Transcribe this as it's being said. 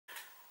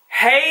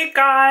Hey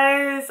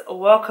guys,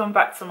 welcome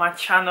back to my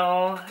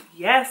channel.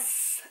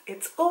 Yes,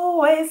 it's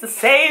always the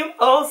same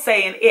old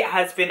saying, it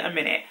has been a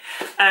minute,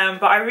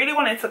 but I really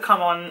wanted to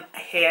come on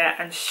here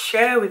and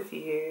share with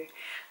you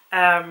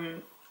a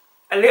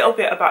little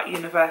bit about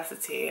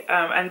university,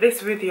 and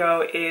this video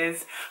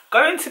is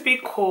going to be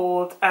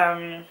called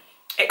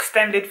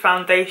extended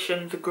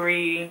foundation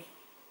degree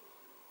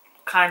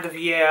kind of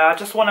year. I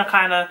just want to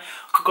kind of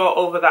go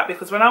over that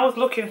because when I was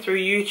looking through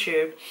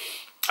YouTube,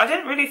 I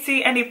didn't really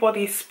see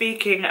anybody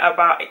speaking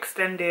about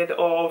extended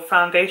or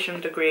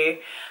foundation degree,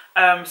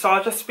 so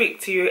I'll just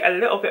speak to you a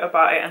little bit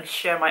about it and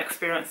share my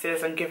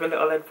experiences and give a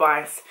little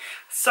advice.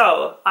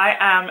 So I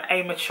am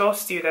a mature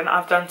student.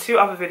 I've done two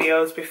other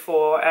videos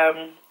before.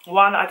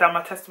 One, I done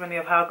my testimony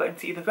of how I got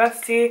into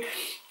university,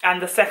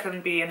 and the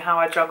second being how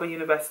I juggle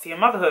university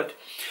and motherhood.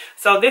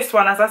 So this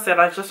one, as I said,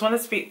 I just want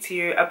to speak to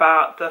you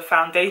about the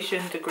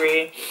foundation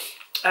degree,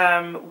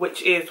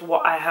 which is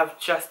what I have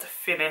just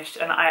finished,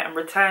 and I am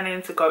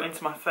returning to go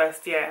into my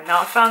first year.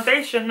 Now, a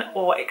foundation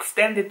or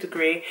extended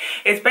degree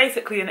is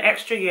basically an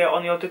extra year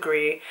on your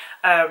degree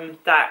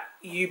that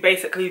you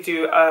basically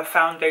do a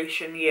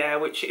foundation year,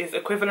 which is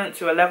equivalent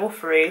to a level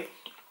 3.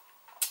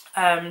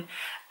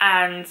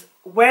 And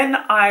when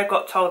I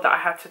got told that I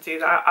had to do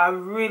that, I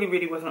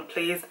really wasn't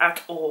pleased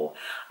at all.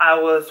 I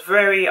was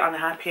very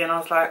unhappy, and I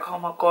was like, oh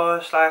my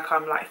gosh, like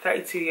I'm like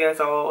 32 years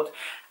old.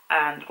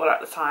 And well, at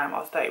the time I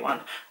was 31.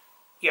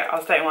 Yeah, I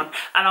was 31.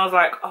 And I was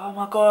like, oh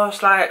my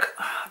gosh, like,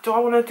 do I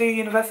want to do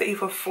university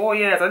for 4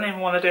 years? I didn't even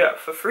want to do it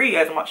for 3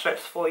 years, much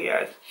less 4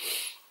 years.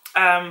 But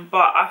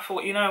I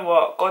thought, you know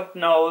what, God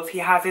knows, he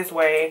has his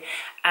way,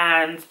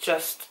 and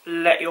just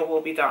let your will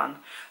be done.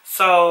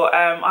 So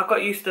I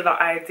got used to that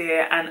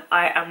idea, and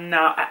I am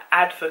now an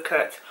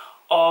advocate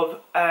of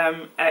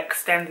an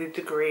extended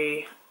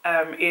degree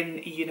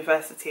in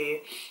university.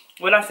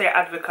 When I say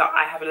advocate,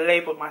 I have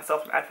labelled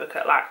myself an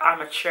advocate. Like,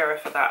 I'm a cheerer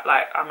for that,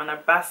 like I'm an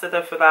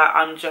ambassador for that.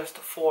 I'm just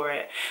for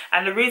it.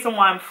 And the reason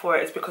why I'm for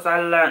it is because I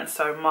learned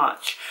so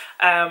much.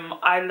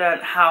 I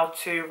learned how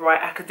to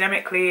write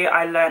academically.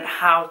 I learned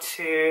how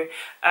to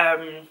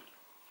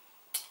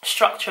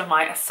structure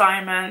my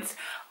assignments.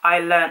 I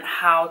learned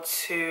how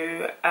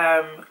to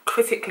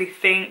critically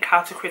think,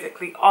 how to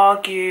critically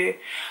argue.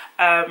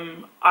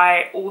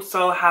 I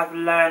also have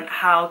learned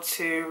how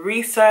to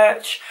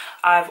research.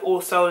 I've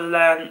also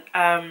learned,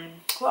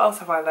 what else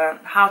have I learned?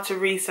 How to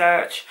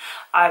research.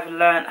 I've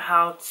learned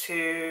how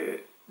to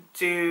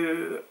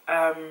do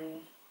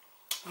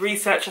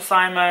research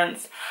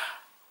assignments.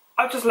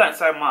 I've just learned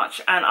so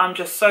much, and I'm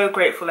just so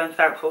grateful and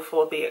thankful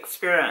for the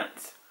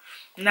experience.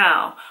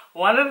 Now,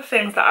 one of the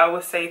things that I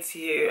will say to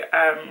you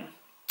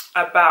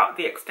about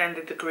the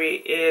extended degree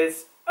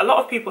is, a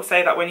lot of people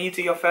say that when you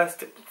do your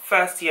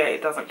first year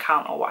it doesn't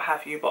count or what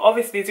have you, but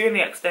obviously doing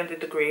the extended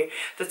degree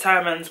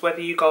determines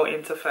whether you go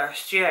into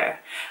first year.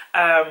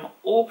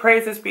 All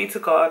praises be to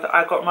God,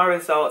 I got my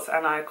results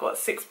and I got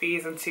 6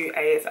 B's and 2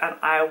 A's, and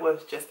I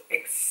was just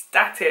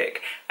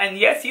ecstatic. And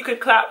yes, you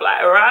could clap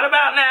like right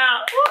about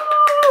now.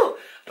 Woo!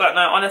 But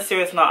no, on a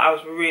serious note, I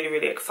was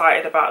really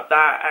excited about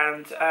that,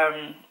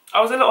 and I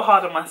was a little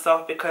hard on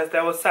myself because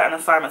there were certain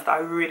assignments that I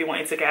really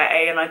wanted to get an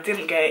A, and I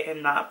didn't get it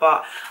in that,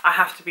 but I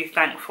have to be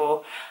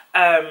thankful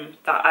that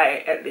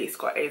I at least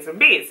got A's and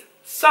B's.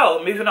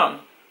 So moving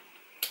on,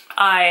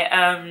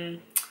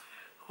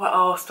 what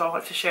else do I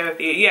want to share with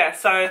you? Yeah,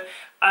 so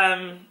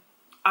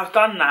I've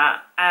done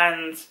that,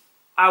 and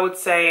I would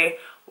say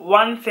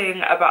one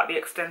thing about the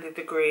extended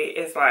degree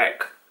is,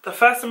 like, the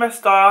first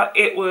semester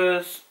it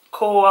was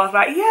cool. I was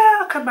like,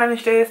 yeah, I can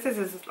manage this. This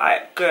is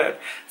like good.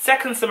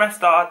 Second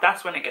semester,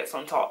 that's when it gets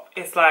on top.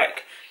 It's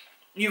like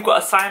you've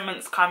got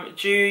assignments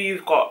due,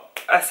 you've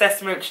got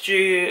assessments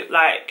due,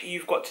 like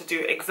you've got to do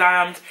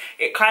exams.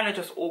 It kind of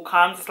just all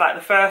comes. It's like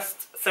the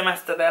first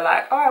semester they're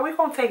like, all right, we're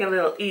gonna take it a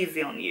little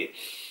easy on you,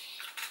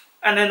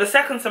 and then the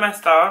second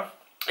semester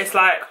it's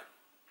like,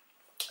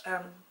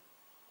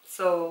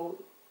 so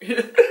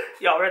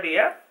y'all ready?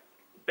 Yeah,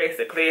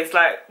 basically it's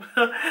like,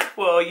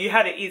 well, you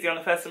had it easy on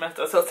the first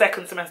semester, so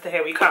second semester,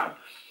 here we come.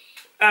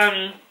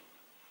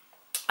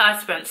 I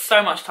spent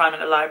so much time in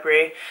the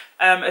library.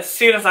 As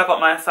soon as I got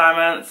my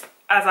assignments,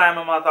 as I am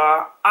a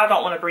mother, I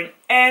don't want to bring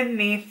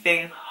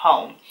anything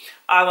home.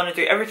 I want to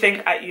do everything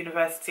at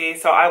university.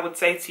 So I would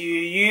say to you,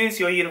 use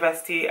your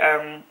university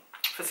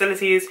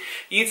facilities,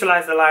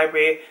 utilize the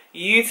library,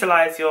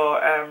 utilize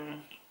your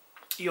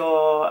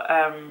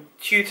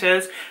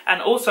tutors,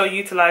 and also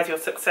utilize your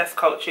success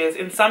coaches.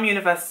 In some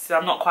universities,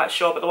 I'm not quite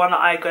sure, but the one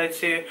that I go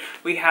to,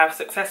 we have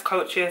success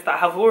coaches that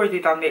have already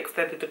done the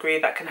extended degree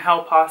that can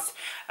help us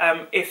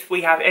if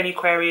we have any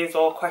queries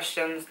or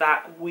questions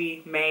that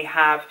we may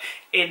have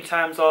in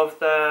terms of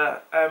the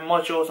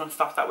modules and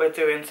stuff that we're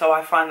doing. So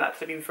I find that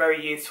to be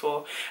very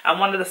useful, and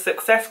one of the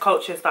success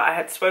coaches that I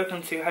had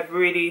spoken to had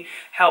really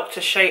helped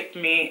to shape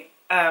me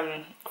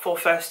for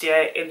first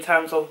year in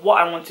terms of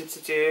what I wanted to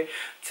do,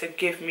 to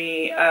give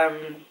me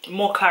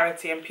more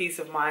clarity and peace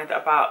of mind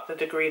about the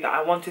degree that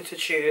I wanted to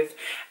choose,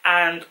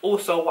 and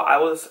also what I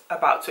was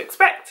about to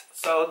expect.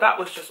 So that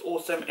was just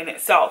awesome in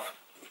itself.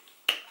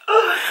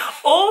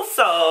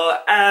 Also,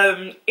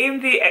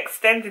 in the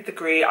extended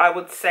degree, I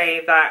would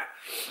say that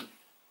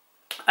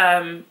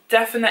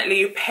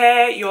definitely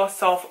pair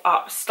yourself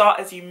up. Start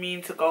as you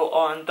mean to go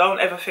on. Don't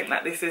ever think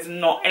that this is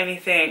not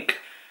anything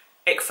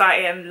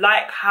exciting.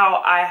 Like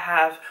how I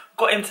have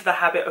got into the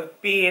habit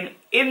of being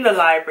in the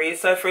library.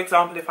 So for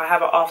example, if I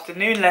have an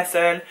afternoon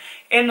lesson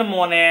in the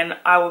morning,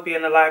 I will be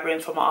in the library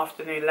until my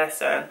afternoon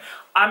lesson.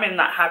 I'm in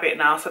that habit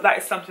now, so that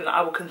is something that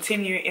I will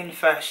continue in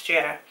first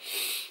year.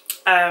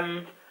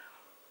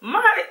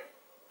 Might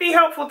be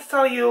helpful to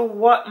tell you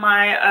what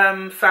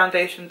my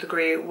foundation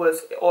degree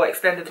was, or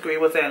extended degree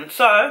was in.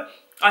 So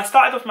I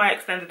started off my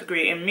extended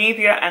degree in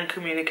media and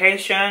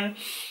communication,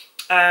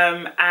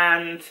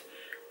 and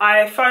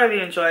I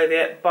thoroughly enjoyed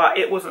it, but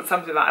it wasn't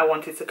something that I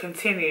wanted to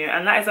continue.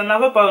 And that is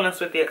another bonus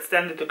with the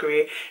extended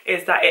degree,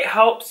 is that it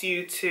helps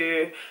you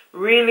to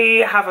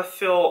really have a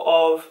feel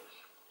of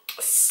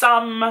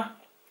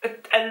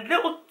a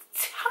little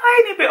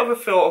tiny bit of a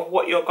feel of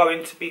what you're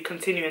going to be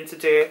continuing to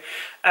do,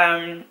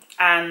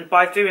 and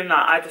by doing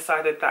that I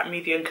decided that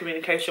media and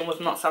communication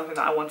was not something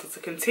that I wanted to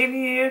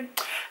continue,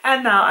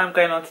 and now I'm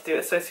going on to do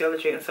a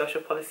sociology and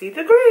social policy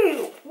degree.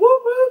 Woo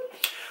woo.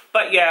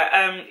 But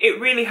yeah,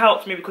 it really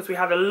helped me because we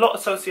had a lot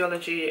of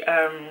sociology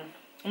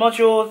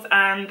modules,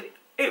 and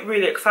it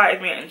really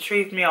excited me, it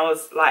intrigued me. I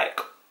was like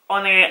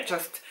on it,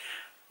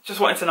 just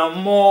wanting to know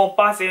more,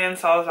 buzzing.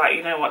 So I was like,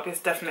 you know what, this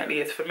definitely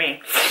is for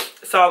me.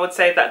 So I would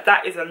say that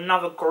that is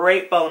another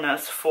great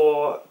bonus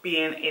for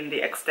being in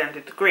the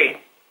extended degree.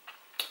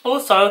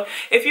 Also,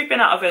 if you've been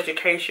out of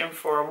education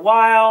for a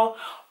while,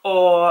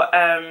 or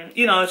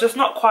you know, just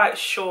not quite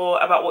sure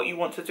about what you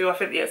want to do, I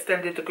think the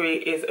extended degree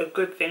is a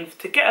good thing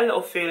to get a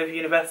little feel of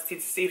university,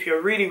 to see if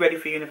you're really ready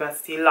for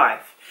university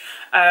life.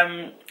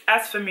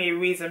 As for me,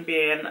 reason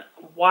being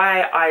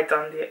why I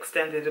done the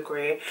extended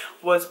degree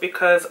was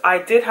because I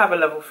did have a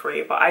level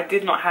 3, but I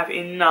did not have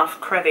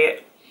enough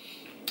credit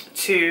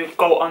to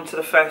go on to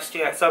the first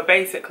year. So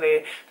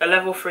basically the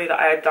level 3 that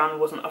I had done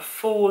wasn't a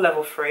full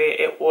level 3,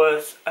 it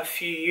was a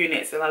few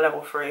units in a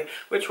level 3,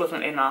 which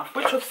wasn't enough,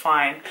 which was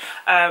fine.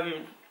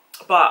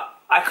 But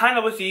I kind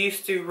of was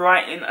used to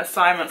writing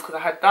assignments because I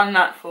had done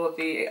that for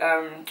the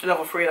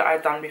level 3 that I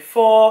had done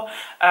before.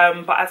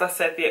 But as I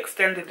said, the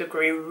extended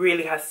degree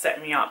really has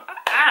set me up.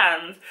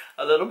 And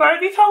a little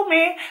birdie told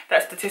me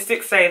that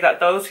statistics say that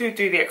those who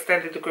do the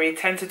extended degree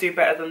tend to do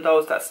better than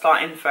those that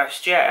start in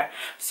first year.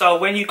 So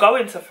when you go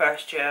into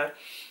first year,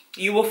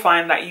 you will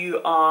find that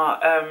you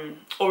are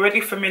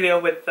already familiar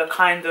with the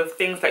kind of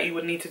things that you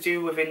would need to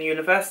do within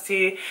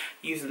university,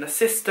 using the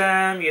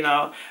system, you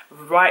know,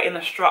 writing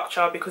a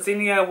structure. Because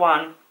in year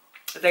 1,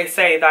 they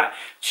say that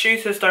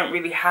tutors don't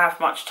really have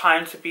much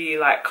time to be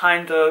like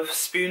kind of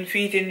spoon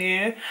feeding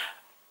you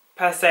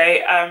per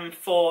se,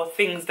 for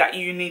things that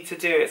you need to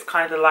do. It's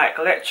kind of like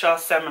lecture,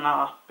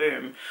 seminar,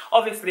 boom.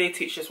 Obviously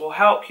teachers will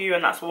help you,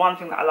 and that's one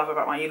thing that I love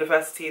about my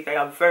university. They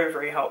are very,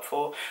 very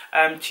helpful.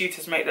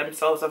 Tutors make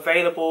themselves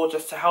available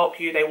just to help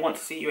you. They want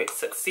to see you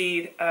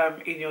succeed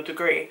in your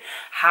degree.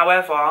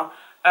 However,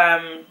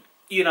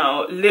 you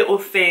know, little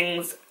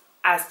things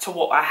as to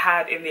what I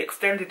had in the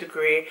extended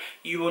degree,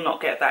 you will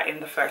not get that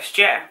in the first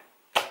year.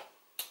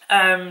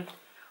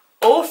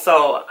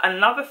 Also,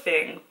 another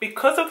thing,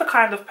 because of the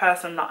kind of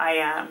person that I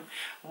am,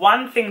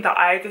 one thing that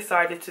I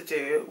decided to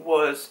do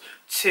was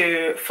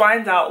to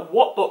find out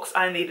what books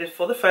I needed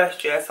for the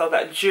first year, so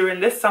that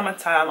during this summer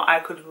term I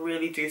could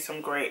really do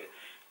some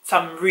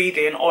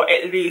reading, or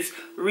at least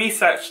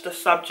research the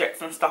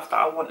subjects and stuff that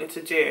I wanted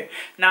to do.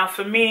 Now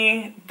for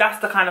me, that's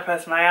the kind of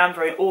person I am,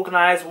 very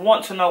organized,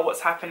 want to know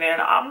what's happening.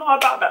 I'm not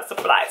about that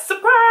surprise.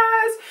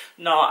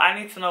 No, I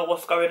need to know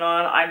what's going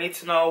on. I need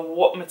to know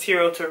what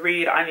material to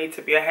read. I need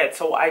to be ahead.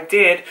 So what I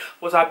did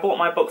was I bought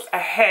my books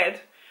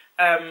ahead,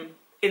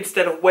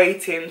 instead of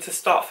waiting to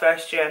start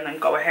first year and then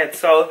go ahead.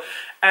 So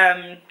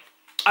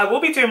I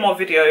will be doing more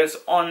videos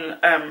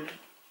on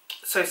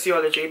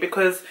sociology,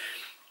 because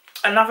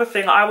another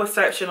thing, I was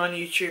searching on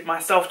YouTube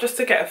myself just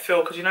to get a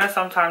feel, because you know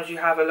sometimes you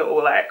have a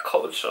little like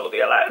cold shoulder,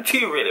 you're like, do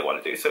you really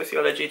want to do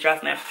sociology,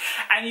 Jasmine?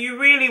 And you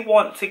really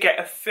want to get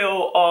a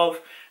feel of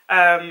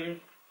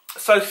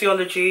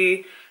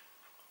sociology,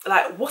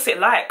 like what's it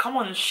like? Come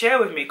on and share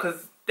with me,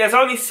 because there's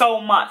only so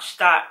much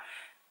that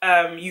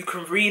you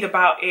can read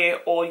about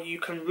it or you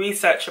can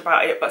research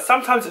about it, but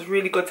sometimes it's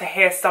really good to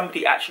hear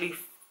somebody actually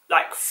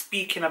like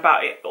speaking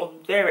about it on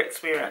their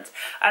experience,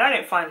 and I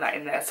didn't find that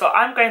in there. So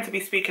I'm going to be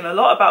speaking a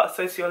lot about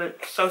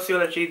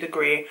sociology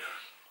degree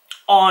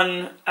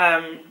on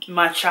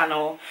my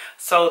channel,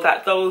 so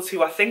that those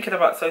who are thinking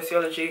about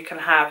sociology can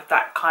have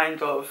that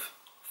kind of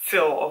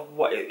feel of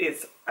what it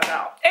is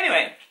about.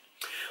 Anyway,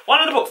 one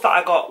of the books that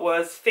I got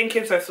was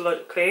Thinking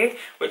Sociologically,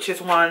 which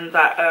is one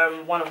that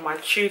one of my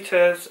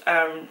tutors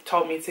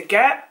told me to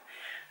get.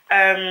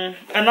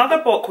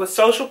 Another book was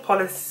Social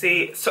Problems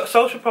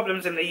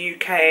in the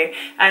UK,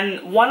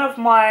 and one of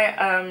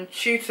my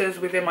tutors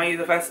within my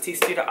university,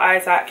 student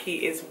Isaac,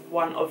 he is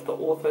one of the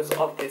authors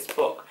of this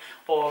book,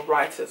 or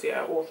writers,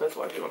 yeah, authors,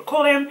 whatever you want to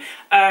call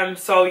him.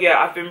 So yeah,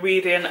 I've been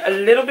reading a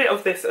little bit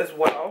of this as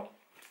well.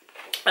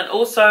 and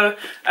also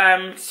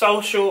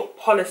social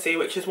policy,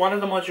 which is one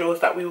of the modules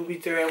that we will be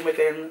doing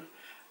within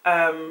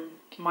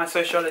my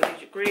sociology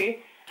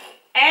degree.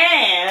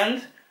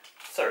 And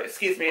sorry,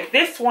 excuse me,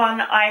 this one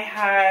I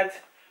had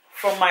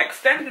from my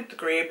extended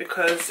degree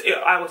because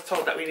I was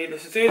told that we needed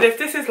to do this.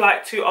 This is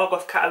like 2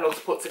 Argos catalogues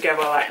put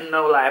together, like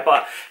no lie,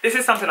 but this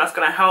is something that's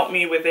going to help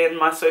me within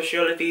my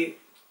sociology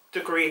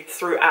degree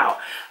throughout.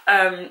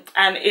 And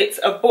it's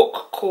a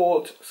book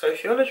called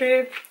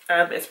Sociology.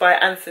 It's by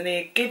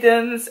Anthony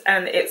Giddens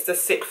and it's the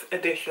 6th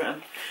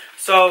edition.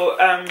 So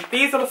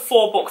these are the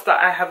 4 books that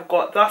I have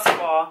got thus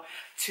far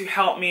to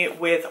help me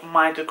with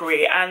my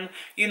degree. And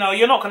you know,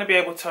 you're not going to be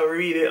able to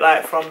read it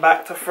like from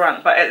back to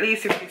front, but at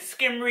least if you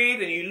skim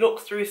read and you look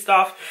through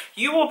stuff,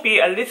 you will be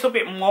a little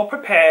bit more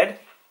prepared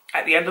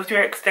at the end of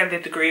your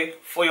extended degree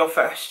for your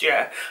first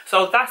year.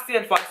 So that's the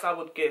advice I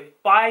would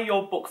give. Buy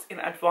your books in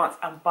advance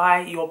and buy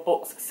your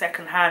books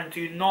secondhand.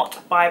 Do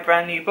not buy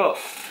brand new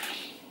books.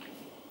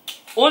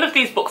 All of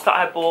these books that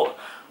I bought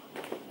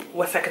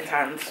were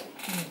secondhand.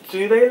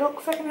 Do they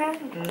look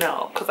secondhand?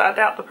 No, because I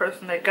doubt the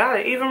person that got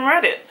it even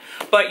read it.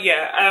 But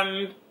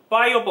yeah,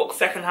 buy your book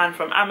secondhand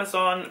from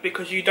Amazon,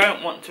 because you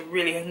don't want to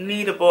really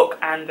need a book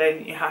and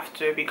then you have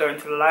to be going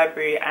to the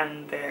library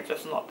and they're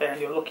just not there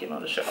and you're looking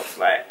on the shelves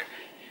like,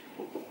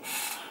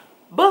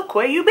 book,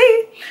 where you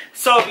be?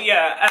 So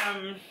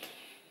yeah,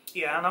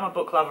 yeah, and I'm a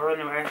book lover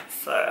anyway,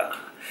 so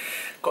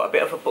got a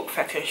bit of a book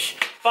fetish.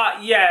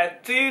 But yeah,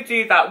 do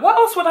that. What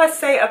else would I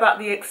say about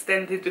the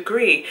extended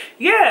degree?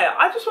 Yeah,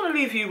 I just want to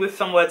leave you with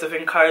some words of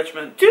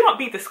encouragement. Do not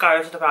be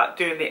discouraged about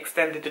doing the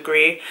extended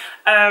degree.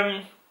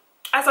 As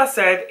I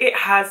said, it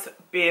has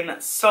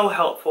been so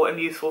helpful and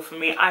useful for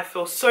me. I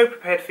feel so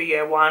prepared for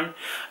year 1.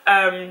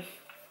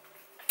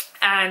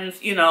 And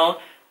you know,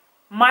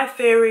 my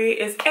theory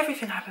is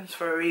everything happens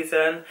for a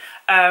reason,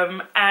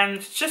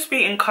 and just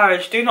be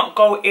encouraged. Do not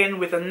go in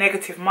with a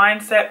negative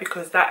mindset,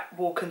 because that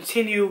will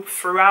continue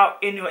throughout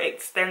in your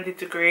extended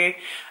degree.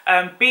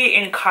 Be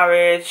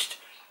encouraged,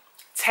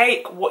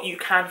 take what you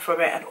can from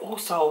it. And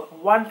also,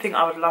 one thing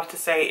I would love to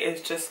say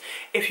is just,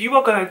 if you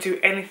are going to do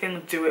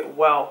anything, do it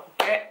well.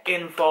 Get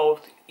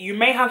involved. You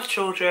may have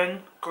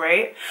children,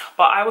 great,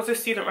 but I was a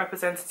student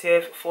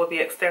representative for the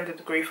extended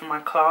degree for my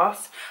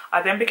class.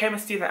 I then became a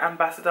student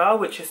ambassador,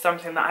 which is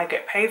something that I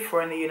get paid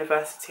for in the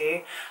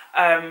university,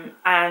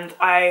 and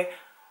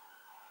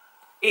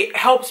it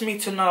helps me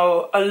to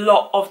know a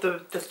lot of the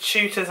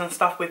tutors and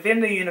stuff within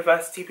the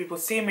university. People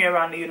see me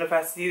around the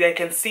university, they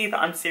can see that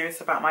I'm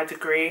serious about my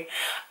degree.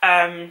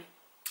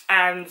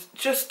 And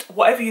just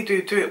whatever you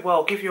do, do it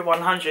well. Give your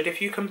 100.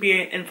 If you can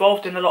be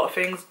involved in a lot of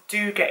things,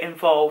 do get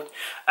involved.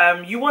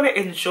 You want to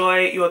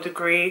enjoy your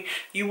degree.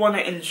 You want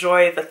to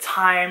enjoy the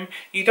time.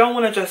 You don't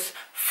want to just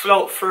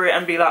float through it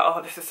and be like,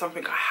 oh, this is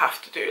something I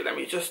have to do. Let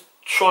me just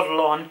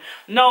trundle on.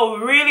 No,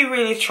 really,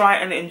 really try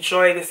and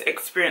enjoy this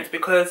experience,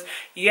 because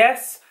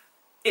yes,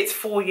 it's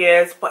 4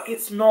 years, but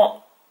it's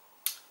not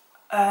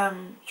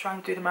trying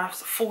to do the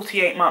maths,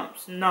 48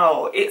 months.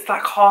 No, it's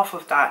like half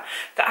of that.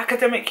 The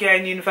academic year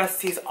in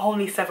university is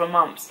only 7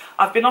 months.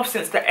 I've been off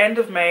since the end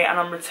of May and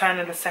I'm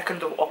returning the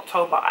 2nd of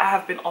October. I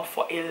have been off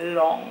for a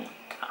long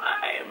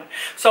time.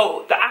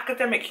 So the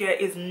academic year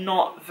is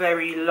not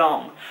very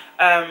long.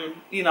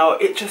 You know,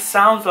 it just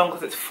sounds long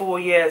because it's 4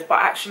 years, but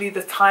actually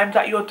the time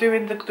that you're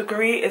doing the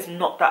degree is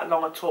not that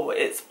long at all.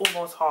 It's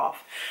almost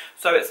half.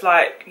 So it's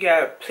like,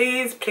 yeah,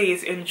 please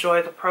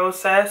enjoy the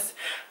process.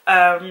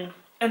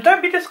 And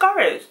don't be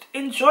discouraged.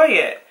 Enjoy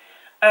it.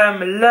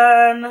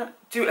 Learn,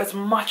 do as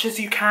much as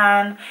you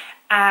can,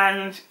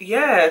 and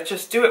yeah,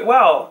 just do it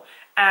well.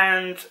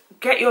 And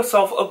get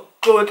yourself a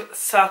good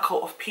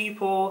circle of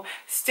people.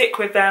 Stick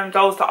with them,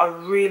 those that are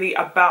really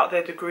about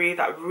their degree,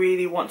 that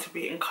really want to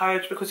be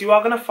encouraged, because you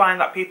are going to find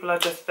that people are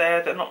just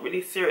there, they're not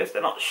really serious,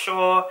 they're not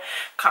sure.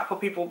 A couple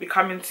of people will be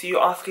coming to you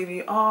asking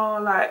you, oh,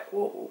 like,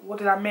 what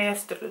did I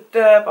miss? Da, da,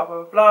 da, blah,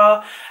 blah,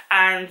 blah.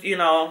 And, you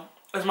know,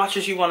 as much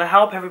as you want to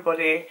help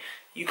everybody,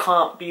 you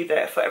can't be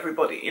there for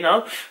everybody, you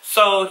know.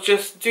 So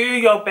just do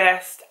your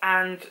best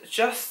and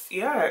just,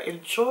 yeah,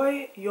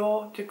 enjoy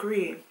your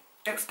degree.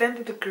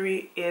 Extended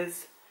degree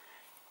is,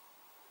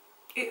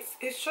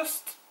 it's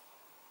just,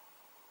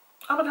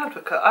 I'm an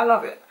advocate. I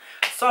love it.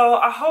 So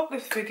I hope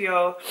this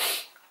video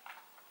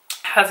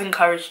has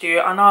encouraged you.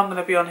 I know I'm going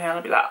to be on here and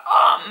I'll be like,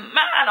 oh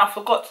man, I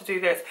forgot to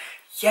do this.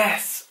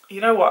 Yes, you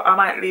know what, I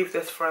might leave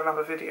this for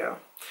another video.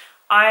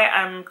 I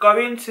am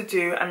going to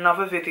do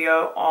another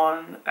video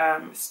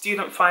on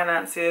student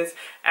finances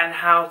and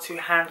how to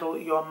handle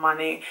your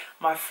money.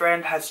 My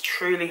friend has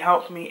truly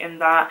helped me in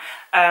that.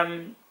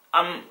 I'm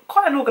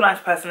quite an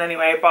organized person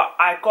anyway, but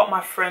I got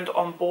my friend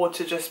on board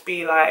to just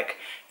be like,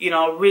 you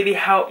know, really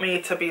help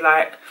me to be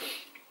like,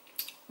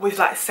 with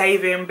like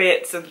saving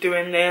bits and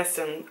doing this,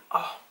 and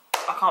oh,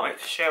 I can't wait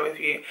to share with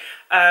you.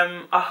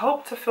 I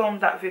hope to film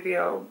that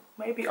video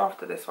maybe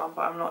after this one,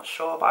 but I'm not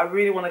sure. But I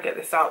really want to get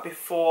this out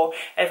before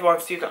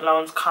everyone's student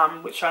loans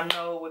come, which I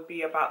know would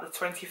be about the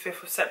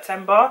 25th of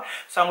September.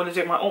 So I'm going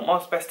to do my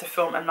utmost best to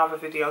film another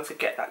video to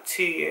get that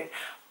to you.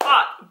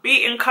 But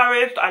be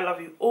encouraged. I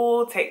love you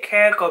all. Take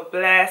care. God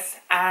bless.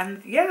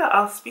 And yeah,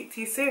 I'll speak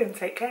to you soon.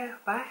 Take care.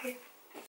 Bye.